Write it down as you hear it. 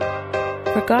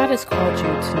For God has called you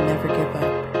to never give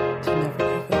up, to never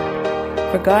give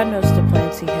up. For God knows the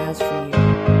plans He has for you,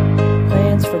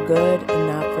 plans for good and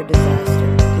not for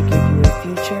disaster, to give you a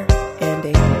future and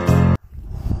a hope.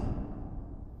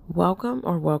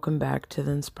 Welcome back to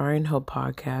the Inspiring Hope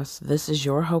Podcast. This is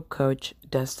your Hope Coach,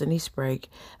 Destiny Sprague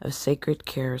of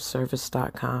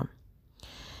SacredCareService.com.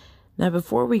 Now,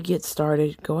 before we get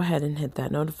started, go ahead and hit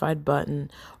that notified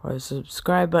button or the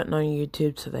subscribe button on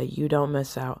YouTube so that you don't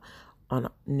miss out on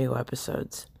new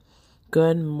episodes.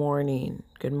 Good morning,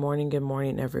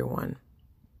 everyone.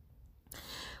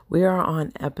 We are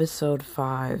on episode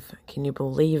 5. Can you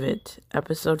believe it?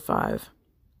 Episode 5.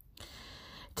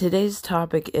 Today's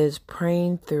topic is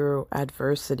praying through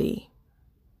adversity.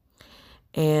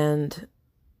 And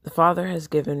the Father has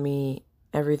given me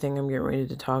everything I'm getting ready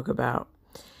to talk about.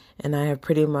 And I have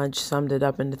pretty much summed it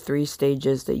up into 3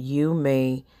 stages that you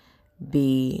may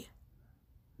be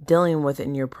dealing with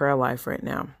in your prayer life right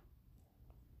now.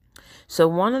 So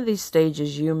one of these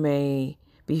stages you may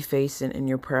be facing in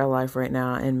your prayer life right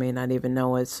now and may not even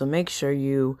know it. So make sure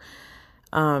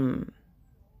that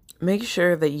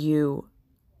you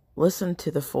listen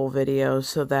to the full video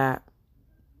so that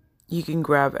you can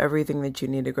grab everything that you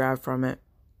need to grab from it.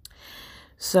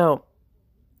 So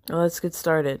let's get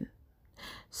started.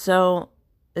 So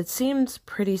it seems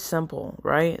pretty simple,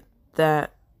 right?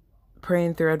 That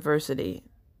praying through adversity.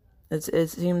 It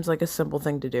seems like a simple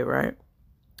thing to do, right?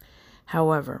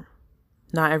 However,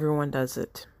 not everyone does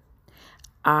it.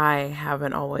 I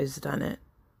haven't always done it.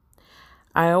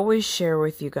 I always share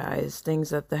with you guys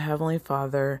things that the Heavenly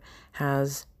Father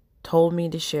has told me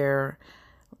to share,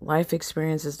 life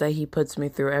experiences that He puts me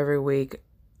through every week.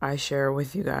 I share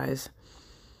with you guys.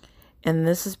 And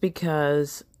this is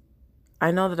because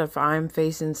I know that if I'm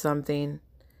facing something,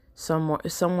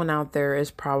 someone out there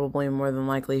is probably more than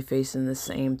likely facing the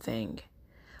same thing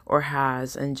or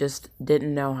has and just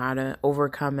didn't know how to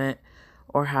overcome it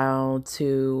or how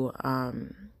to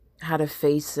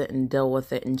face it and deal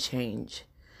with it and change.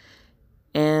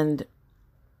 And,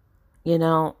 you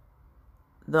know,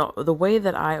 the way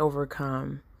that I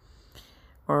overcome,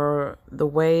 or the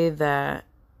way that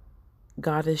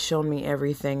God has shown me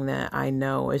everything that I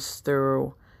know, is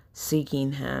through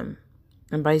seeking Him.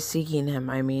 And by seeking Him,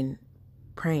 I mean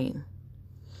praying.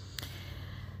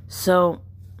 So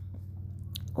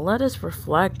let us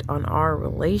reflect on our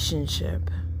relationship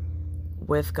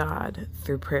with God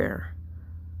through prayer.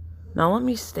 Now, let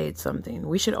me state something.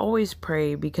 We should always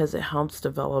pray because it helps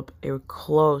develop a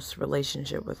close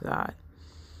relationship with God.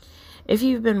 If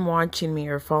you've been watching me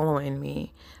or following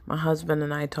me, my husband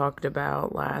and I talked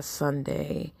about last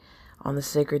Sunday on the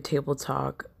Sacred Table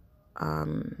Talk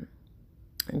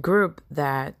group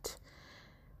that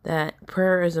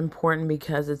prayer is important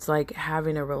because it's like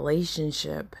having a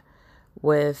relationship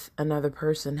with another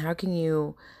person. How can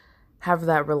you have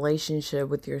that relationship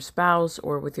with your spouse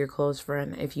or with your close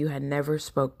friend if you had never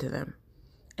spoke to them?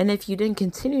 And if you didn't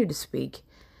continue to speak,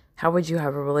 how would you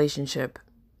have a relationship?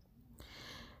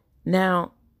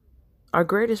 Now, our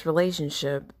greatest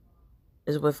relationship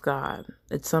is with God.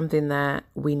 It's something that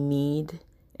we need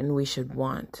and we should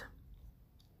want.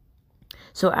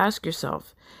 So ask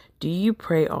yourself, do you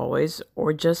pray always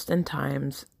or just in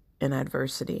times in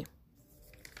adversity?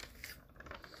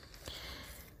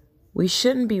 We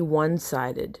shouldn't be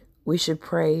one-sided. We should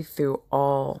pray through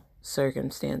all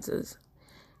circumstances.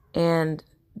 And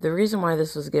the reason why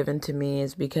this was given to me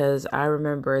is because I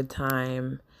remember a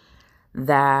time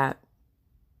that,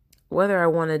 whether I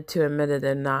wanted to admit it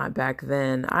or not back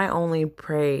then, I only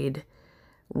prayed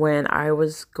when I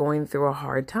was going through a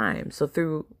hard time. So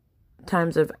through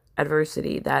times of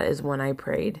adversity, that is when I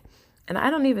prayed. And I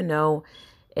don't even know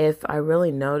if I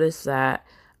really noticed that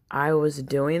I was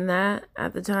doing that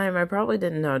at the time. I probably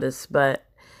didn't notice, but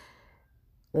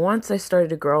once I started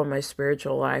to grow in my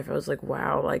spiritual life, I was like,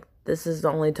 wow, like this is the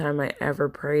only time I ever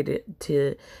prayed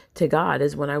to God,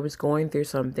 is when I was going through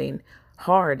something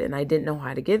hard and I didn't know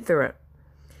how to get through it.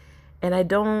 And I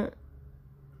don't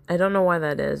know why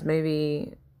that is.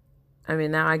 Maybe,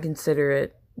 now I consider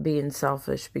it being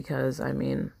selfish because,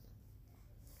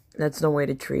 that's no way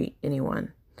to treat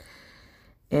anyone.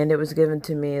 And it was given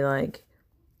to me like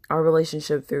our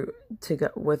relationship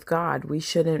with God. We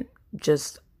shouldn't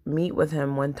just meet with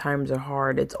Him when times are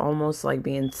hard. It's almost like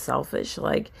being selfish.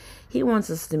 Like He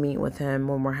wants us to meet with Him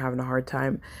when we're having a hard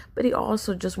time, but He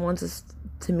also just wants us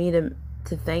to meet Him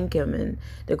to thank Him and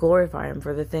to glorify Him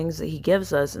for the things that He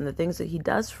gives us and the things that He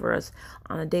does for us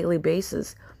on a daily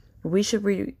basis. We should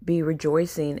be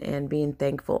rejoicing and being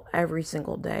thankful every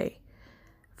single day.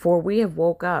 For we have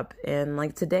woke up, and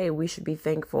like today, we should be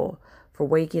thankful for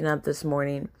waking up this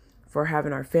morning, for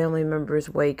having our family members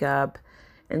wake up,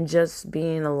 and just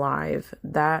being alive.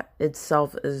 That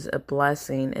itself is a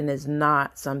blessing and is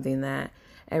not something that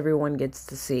everyone gets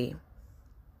to see.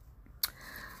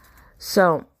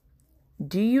 So,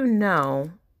 do you not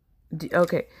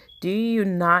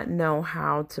know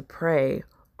how to pray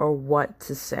or what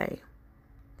to say?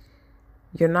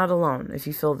 You're not alone if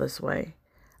you feel this way.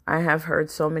 I have heard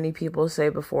so many people say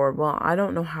before, well, I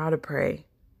don't know how to pray.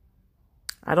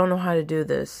 I don't know how to do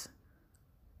this.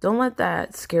 Don't let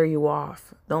that scare you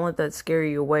off. Don't let that scare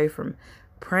you away from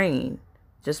praying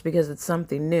just because it's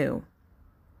something new.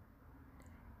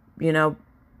 You know,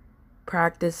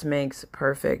 practice makes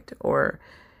perfect. Or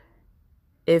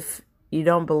if you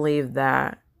don't believe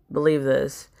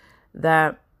this,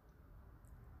 that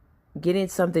getting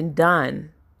something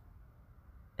done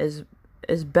is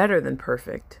better than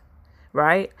perfect,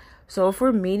 right? So if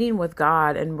we're meeting with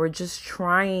God and we're just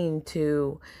trying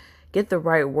to get the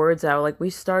right words out, like we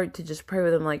start to just pray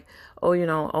with him, like,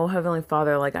 oh Heavenly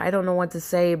Father, like, I don't know what to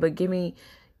say, but give me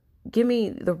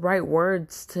the right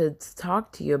words to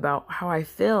talk to you about how I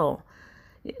feel.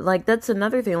 Like, that's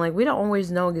another thing. Like, we don't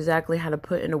always know exactly how to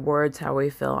put into words how we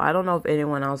feel. I don't know if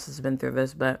anyone else has been through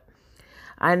this, but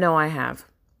I know I have.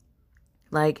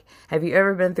 Like, have you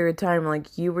ever been through a time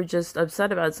like you were just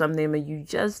upset about something, but you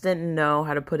just didn't know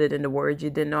how to put it into words? You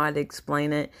didn't know how to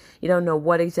explain it. You don't know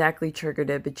what exactly triggered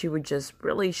it, but you were just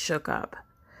really shook up.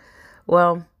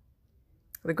 Well,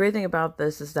 the great thing about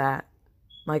this is that,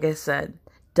 like I said,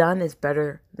 done is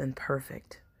better than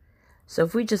perfect. So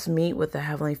if we just meet with the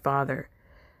Heavenly Father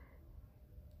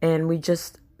and we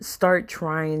just start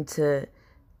trying to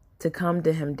come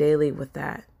to him daily with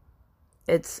that,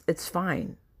 it's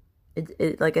fine.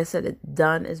 Like I said,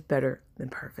 done is better than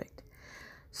perfect.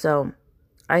 So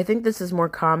I think this is more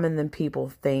common than people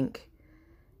think.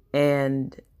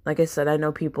 And like I said, I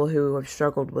know people who have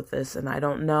struggled with this, and I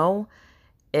don't know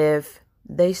if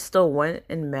they still went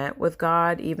and met with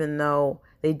God, even though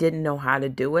they didn't know how to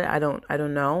do it. I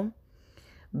don't know.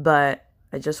 But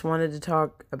I just wanted to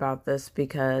talk about this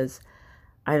because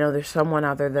I know there's someone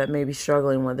out there that may be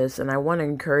struggling with this. And I want to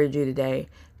encourage you today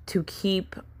to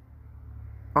keep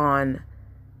on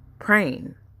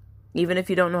praying. Even if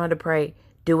you don't know how to pray,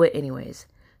 do it anyways.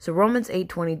 So Romans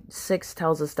 8:26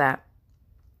 tells us that,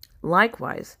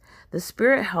 likewise, the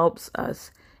Spirit helps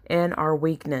us in our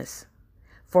weakness.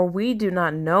 For we do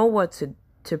not know what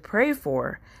to pray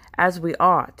for as we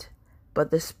ought, but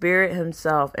the Spirit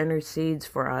himself intercedes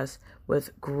for us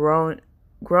with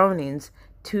groanings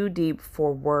too deep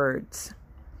for words.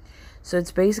 So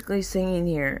it's basically saying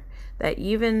here that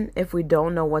even if we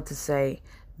don't know what to say,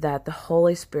 that the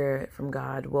Holy Spirit from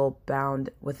God will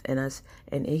abound within us,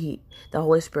 and the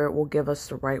Holy Spirit will give us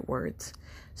the right words.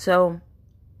 So,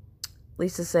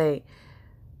 Lisa say,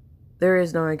 there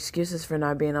is no excuses for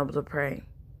not being able to pray.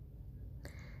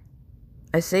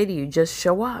 I say to you, just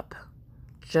show up.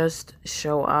 Just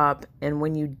show up. And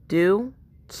when you do,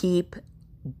 keep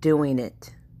doing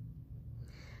it.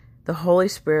 The Holy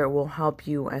Spirit will help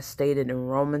you, as stated in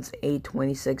Romans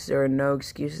 8:26. There are no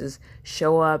excuses.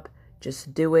 Show up.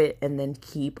 Just do it, and then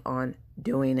keep on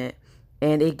doing it.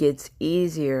 And it gets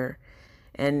easier.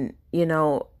 And,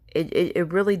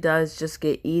 it really does just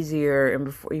get easier. And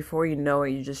before you know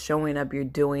it, you're just showing up, you're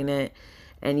doing it,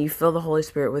 and you feel the Holy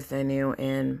Spirit within you.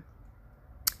 And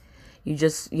you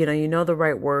just, you know the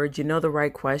right words, you know the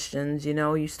right questions,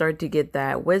 you start to get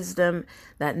that wisdom,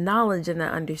 that knowledge, and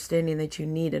that understanding that you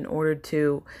need in order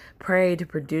to pray, to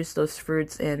produce those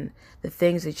fruits and the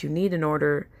things that you need in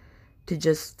order to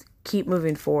just keep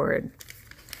moving forward.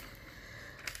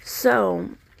 So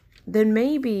then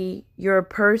maybe you're a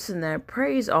person that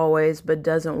prays always but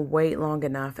doesn't wait long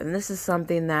enough. And this is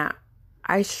something that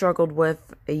I struggled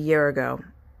with a year ago.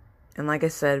 And like I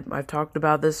said, I've talked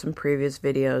about this in previous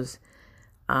videos,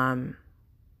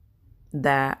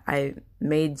 that I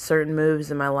made certain moves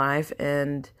in my life,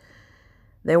 and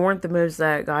they weren't the moves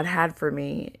that God had for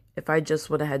me. If I just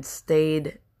would have had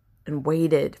stayed and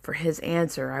waited for his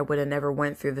answer, I would have never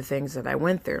went through the things that I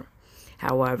went through.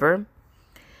 However,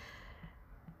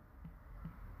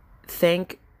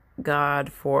 thank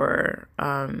God for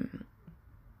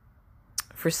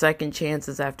second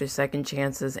chances after second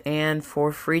chances, and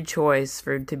for free choice,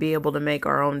 to be able to make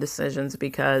our own decisions,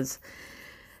 because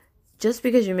just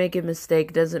because you make a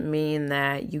mistake doesn't mean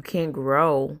that you can't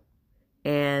grow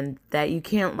and that you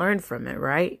can't learn from it,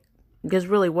 right? Because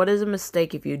really, what is a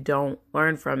mistake if you don't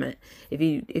learn from it?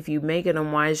 If you make an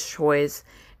unwise choice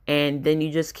and then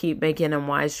you just keep making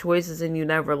unwise choices and you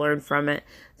never learn from it,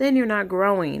 then you're not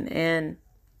growing. And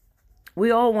we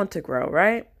all want to grow,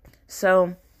 right?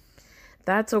 So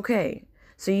that's okay.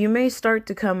 So you may start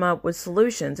to come up with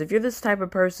solutions. If you're this type of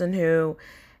person who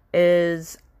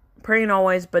is praying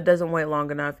always but doesn't wait long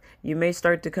enough, you may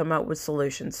start to come up with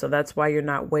solutions. So that's why you're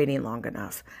not waiting long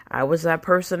enough. I was that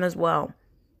person as well.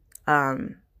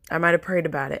 I might have prayed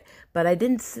about it, but I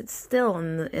didn't sit still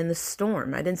in the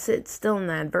storm. I didn't sit still in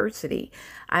the adversity.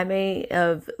 I may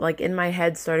have, like, in my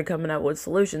head started coming up with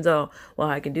solutions. Oh, well,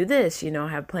 I can do this,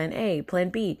 have plan A, plan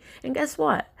B. And guess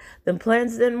what? The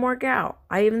plans didn't work out.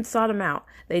 I even sought them out.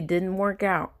 They didn't work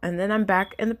out. And then I'm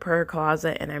back in the prayer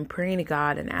closet and I'm praying to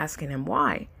God and asking him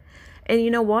why. And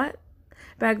you know what?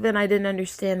 Back then I didn't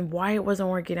understand why it wasn't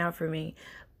working out for me.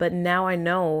 But now I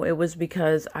know it was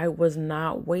because I was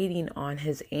not waiting on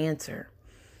his answer.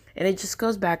 And it just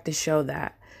goes back to show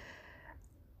that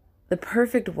the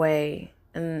perfect way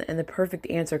and the perfect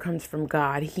answer comes from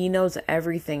God. He knows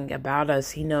everything about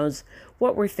us. He knows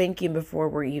what we're thinking before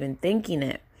we're even thinking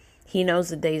it. He knows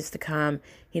the days to come.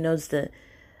 He knows the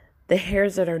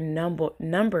hairs that are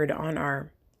numbered on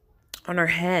our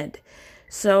head.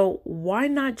 So why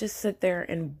not just sit there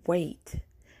and wait?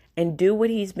 And do what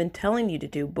he's been telling you to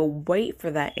do, but wait for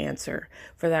that answer,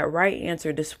 for that right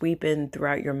answer to sweep in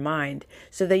throughout your mind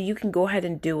so that you can go ahead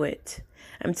and do it.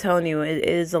 I'm telling you, it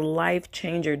is a life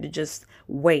changer to just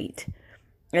wait.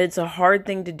 It's a hard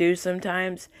thing to do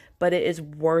sometimes, but it is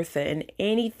worth it. And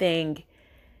anything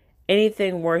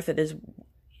worth it is,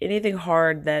 anything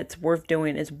hard that's worth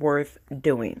doing is worth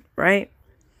doing, right?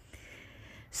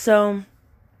 So,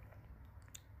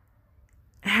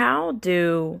 how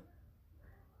do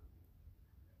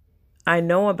I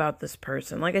know about this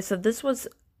person? Like I said, this was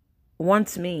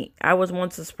once me. I was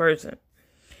once this person.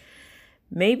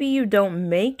 Maybe you don't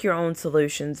make your own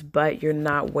solutions, but you're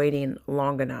not waiting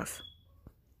long enough.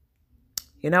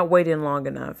 You're not waiting long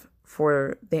enough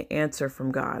for the answer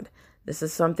from God. This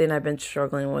is something I've been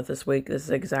struggling with this week. This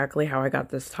is exactly how I got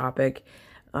this topic.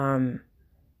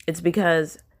 It's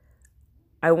because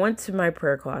I went to my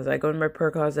prayer closet. I go to my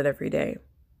prayer closet every day.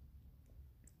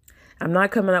 I'm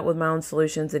not coming up with my own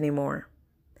solutions anymore,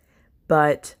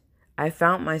 but I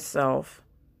found myself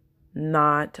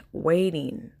not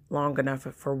waiting long enough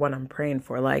for what I'm praying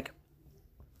for. Like,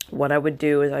 what I would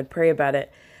do is I'd pray about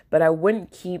it, but I wouldn't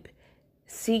keep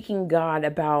seeking God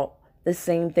about the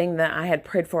same thing that I had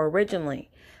prayed for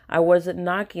originally. I wasn't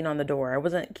knocking on the door.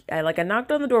 I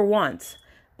knocked on the door once,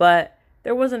 but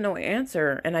there wasn't no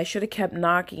answer, and I should have kept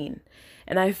knocking.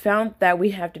 And I found that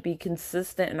we have to be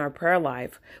consistent in our prayer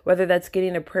life, whether that's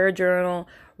getting a prayer journal,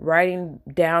 writing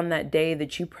down that day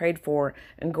that you prayed for,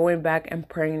 and going back and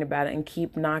praying about it and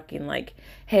keep knocking. Like,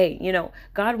 hey,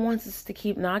 God wants us to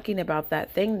keep knocking about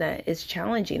that thing that is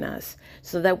challenging us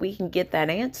so that we can get that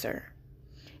answer.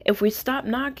 If we stop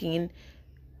knocking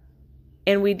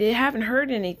and we haven't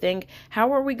heard anything,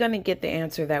 how are we going to get the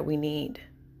answer that we need?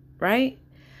 Right?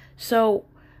 So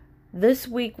this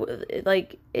week,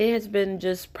 like, it has been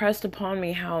just pressed upon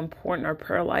me how important our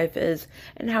prayer life is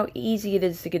and how easy it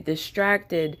is to get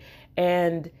distracted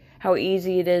and how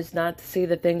easy it is not to see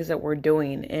the things that we're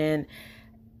doing. And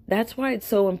that's why it's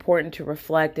so important to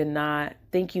reflect and not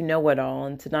think you know it all,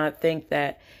 and to not think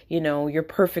that, you're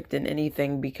perfect in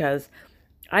anything, because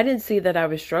I didn't see that I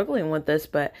was struggling with this,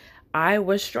 but I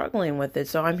was struggling with it.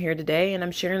 So I'm here today and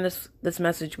I'm sharing this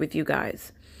message with you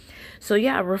guys. So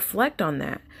yeah, reflect on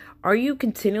that. Are you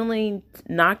continually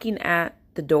knocking at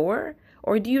the door,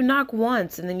 or do you knock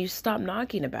once and then you stop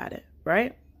knocking about it,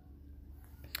 right?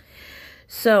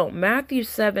 So Matthew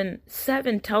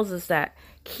 7:7 tells us that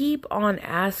keep on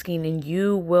asking and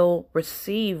you will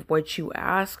receive what you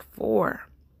ask for.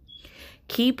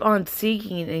 Keep on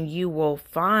seeking and you will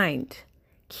find.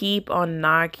 Keep on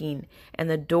knocking and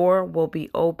the door will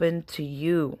be open to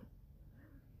you.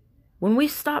 When we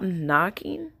stop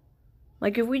knocking,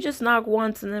 like if we just knock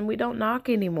once and then we don't knock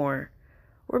anymore,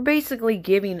 we're basically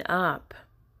giving up.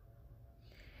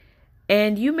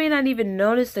 And you may not even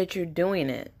notice that you're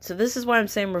doing it. So this is why I'm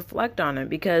saying reflect on it,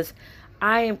 because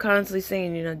I am constantly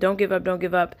saying, don't give up, don't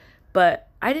give up. But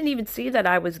I didn't even see that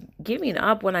I was giving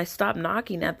up when I stopped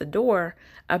knocking at the door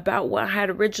about what I had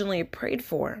originally prayed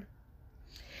for.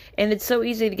 And it's so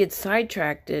easy to get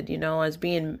sidetracked, as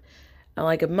being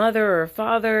like a mother or a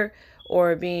father,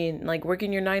 or being like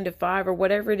working your 9 to 5 or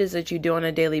whatever it is that you do on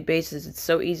a daily basis. It's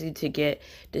so easy to get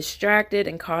distracted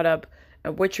and caught up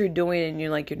at what you're doing in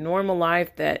your normal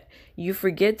life that you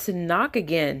forget to knock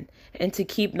again and to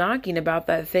keep knocking about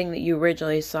that thing that you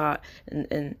originally sought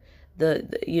and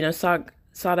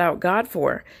sought out God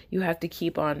for. You have to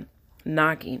keep on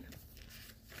knocking.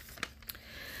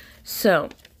 So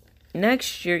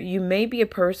next year, you may be a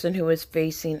person who is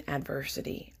facing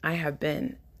adversity. I have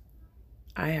been.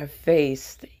 I have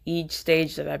faced each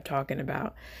stage that I'm talking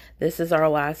about. This is our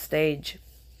last stage.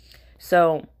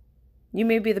 So you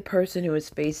may be the person who is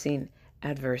facing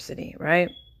adversity,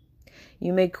 right?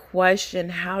 You may question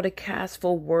how to cast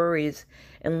full worries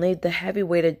and lay the heavy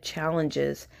weighted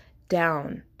challenges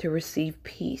down to receive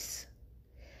peace.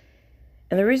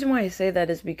 And the reason why I say that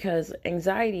is because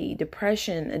anxiety,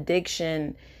 depression,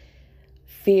 addiction,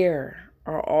 fear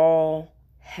are all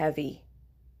heavy.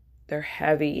 They're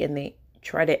heavy and they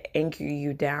try to anchor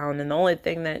you down. And the only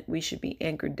thing that we should be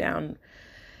anchored down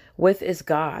with is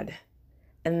God.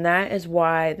 And that is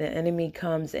why the enemy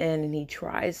comes in and he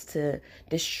tries to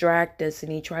distract us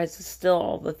and he tries to steal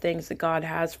all the things that God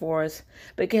has for us.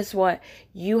 But guess what?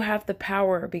 You have the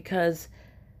power because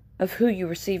of who you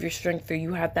receive your strength through.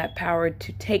 You have that power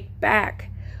to take back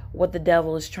what the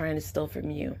devil is trying to steal from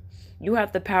you. You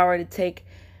have the power to take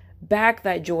back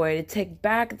that joy, to take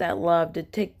back that love, to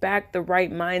take back the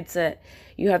right mindset.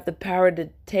 You have the power to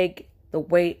take the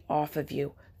weight off of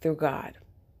you through God.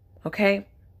 Okay?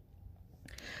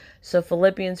 So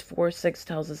Philippians 4:6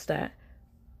 tells us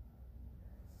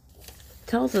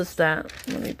that.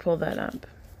 Let me pull that up.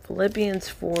 Philippians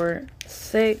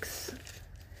 4:6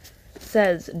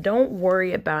 says, don't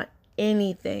worry about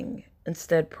anything.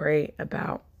 Instead, pray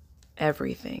about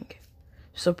everything.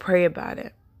 So pray about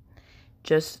it.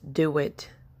 Just do it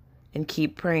and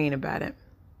keep praying about it.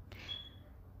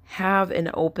 Have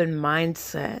an open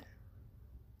mindset.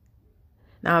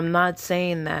 Now, I'm not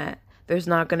saying that there's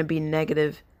not going to be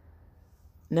negative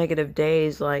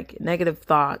days, like negative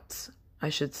thoughts, I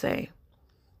should say.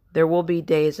 There will be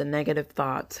days of negative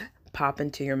thoughts pop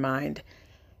into your mind.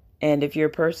 And if you're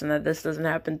a person that this doesn't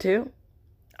happen to,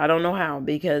 I don't know how,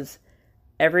 because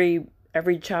every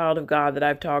child of God that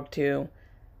I've talked to,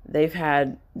 they've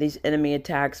had these enemy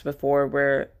attacks before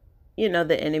where,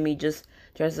 the enemy just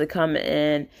tries to come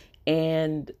in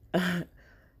and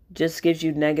just gives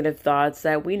you negative thoughts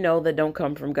that we know that don't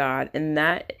come from God. And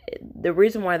that the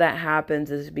reason why that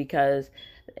happens is because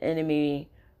the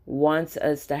enemy wants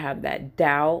us to have that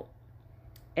doubt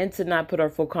and to not put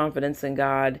our full confidence in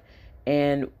God.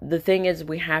 And the thing is,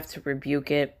 we have to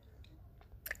rebuke it.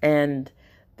 And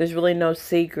there's really no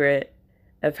secret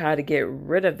of how to get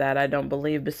rid of that, I don't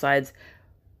believe, besides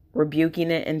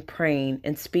rebuking it and praying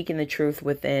and speaking the truth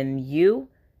within you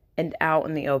and out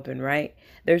in the open, right?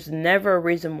 There's never a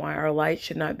reason why our light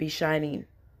should not be shining.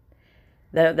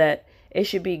 That it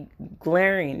should be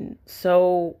glaring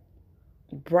so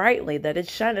brightly that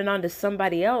it's shining onto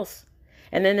somebody else.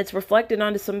 And then it's reflected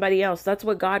onto somebody else. That's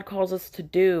what God calls us to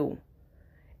do.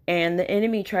 And the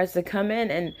enemy tries to come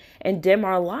in and dim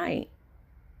our light.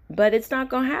 But it's not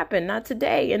going to happen. Not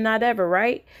today and not ever,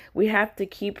 right? We have to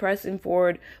keep pressing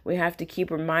forward. We have to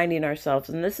keep reminding ourselves.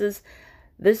 And this is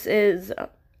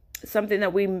something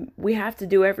that we have to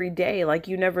do every day. Like,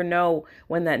 you never know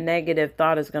when that negative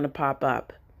thought is going to pop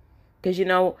up. Because,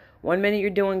 one minute you're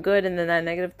doing good and then that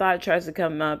negative thought tries to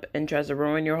come up and tries to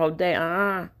ruin your whole day.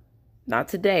 Not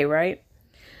today, right?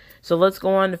 So let's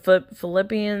go on to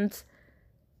Philippians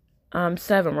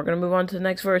 7. We're going to move on to the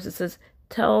next verse. It says,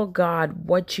 tell God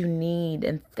what you need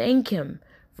and thank him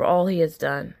for all he has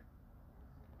done.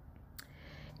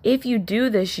 If you do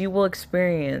this, you will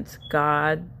experience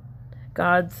God's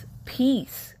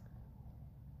peace.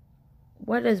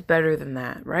 What is better than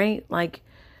that, right? Like,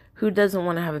 who doesn't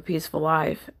want to have a peaceful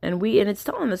life? And it's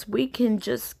telling us we can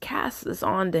just cast this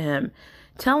on to him.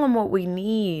 Tell him what we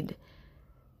need.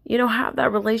 Have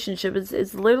that relationship.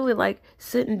 It's literally like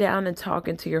sitting down and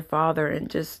talking to your Father and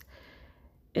just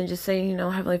saying,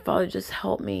 Heavenly Father, just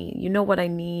help me. You know what I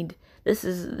need. This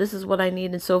is what I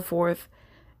need, and so forth.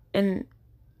 And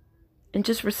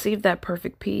just receive that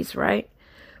perfect peace, right?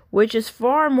 Which is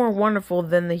far more wonderful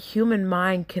than the human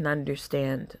mind can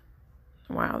understand.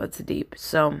 Wow, that's deep.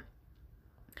 So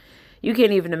you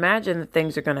can't even imagine the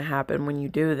things are going to happen when you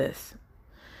do this.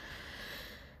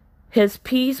 His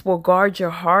peace will guard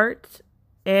your heart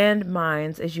and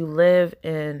minds as you live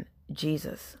in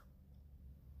Jesus.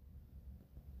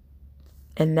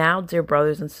 And now, dear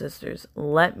brothers and sisters,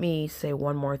 let me say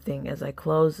one more thing as I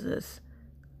close this.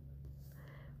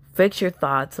 Fix your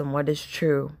thoughts on what is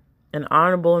true and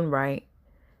honorable and right.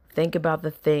 Think about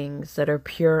the things that are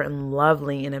pure and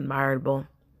lovely and admirable.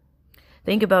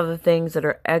 Think about the things that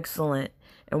are excellent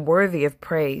and worthy of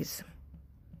praise.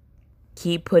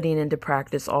 Keep putting into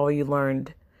practice all you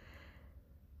learned,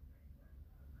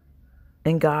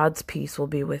 and God's peace will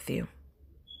be with you.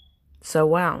 So,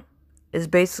 wow, is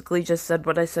basically just said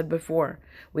what I said before.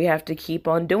 We have to keep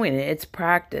on doing it. It's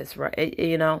practice, right?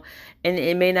 And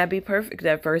it may not be perfect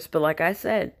at first, but like I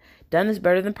said, done is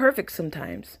better than perfect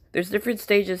sometimes. There's different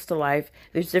stages to life.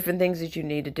 There's different things that you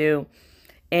need to do.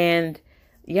 And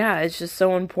yeah, it's just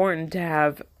so important to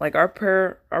have, like, our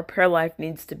prayer life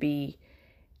needs to be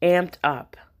amped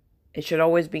up. It should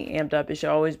always be amped up. It should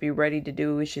always be ready to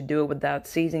do. We should do it without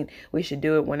ceasing. We should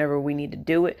do it whenever we need to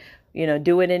do it.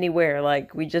 Do it anywhere.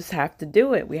 Like, we just have to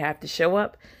do it. We have to show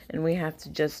up and we have to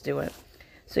just do it.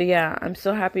 So yeah, I'm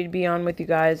so happy to be on with you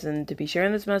guys and to be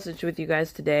sharing this message with you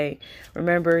guys today.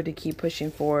 Remember to keep pushing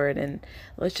forward, and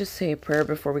let's just say a prayer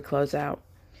before we close out.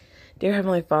 Dear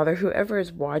Heavenly Father, whoever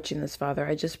is watching this, Father,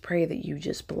 I just pray that you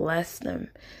just bless them.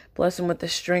 Bless them with the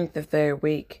strength if they're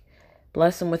weak.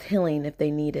 Bless them with healing if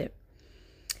they need it.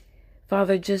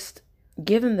 Father, just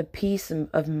give them the peace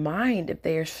of mind if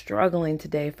they are struggling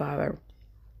today, Father.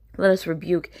 Let us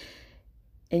rebuke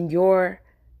in your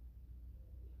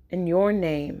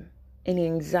name any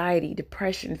anxiety,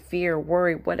 depression, fear,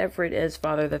 worry, whatever it is,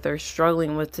 Father, that they're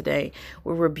struggling with today.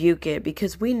 We rebuke it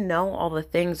because we know all the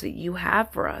things that you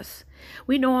have for us.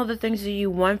 We know all the things that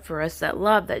you want for us, that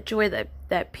love, that joy,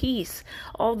 that peace,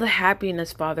 all the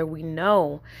happiness, Father. We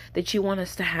know that you want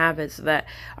us to have it so that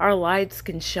our lights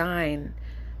can shine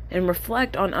and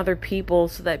reflect on other people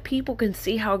so that people can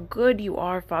see how good you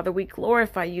are, Father. We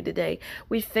glorify you today.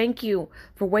 We thank you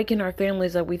for waking our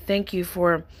families up. We thank you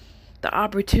for the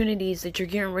opportunities that you're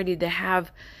getting ready to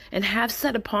have and have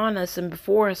set upon us and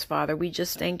before us, Father. We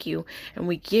just thank you and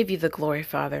we give you the glory,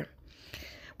 Father.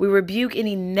 We rebuke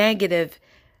any negative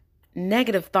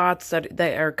thoughts that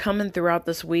are coming throughout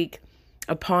this week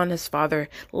upon us, Father.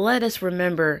 Let us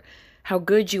remember how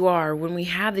good you are when we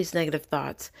have these negative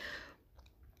thoughts.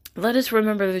 Let us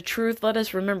remember the truth. Let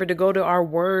us remember to go to our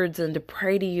words and to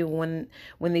pray to you when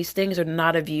these things are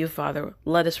not of you, Father.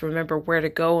 Let us remember where to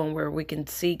go and where we can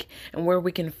seek and where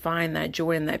we can find that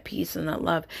joy and that peace and that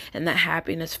love and that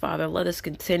happiness, Father. Let us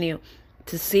continue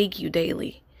to seek you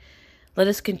daily. Let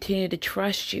us continue to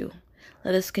trust you.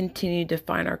 Let us continue to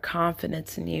find our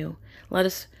confidence in you. Let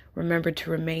us remember to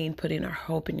remain putting our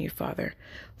hope in you, Father,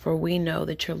 for we know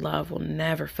that your love will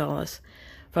never fail us.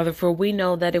 Father, for we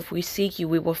know that if we seek you,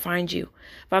 we will find you.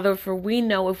 Father, for we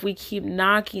know if we keep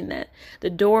knocking that the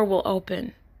door will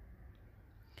open.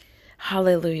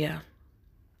 Hallelujah.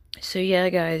 So yeah,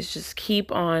 guys, just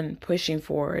keep on pushing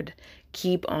forward.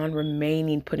 Keep on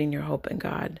remaining putting your hope in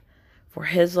God, for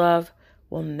his love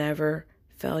will never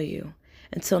fail you.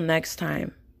 Until next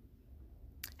time,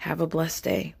 have a blessed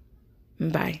day.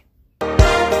 Bye.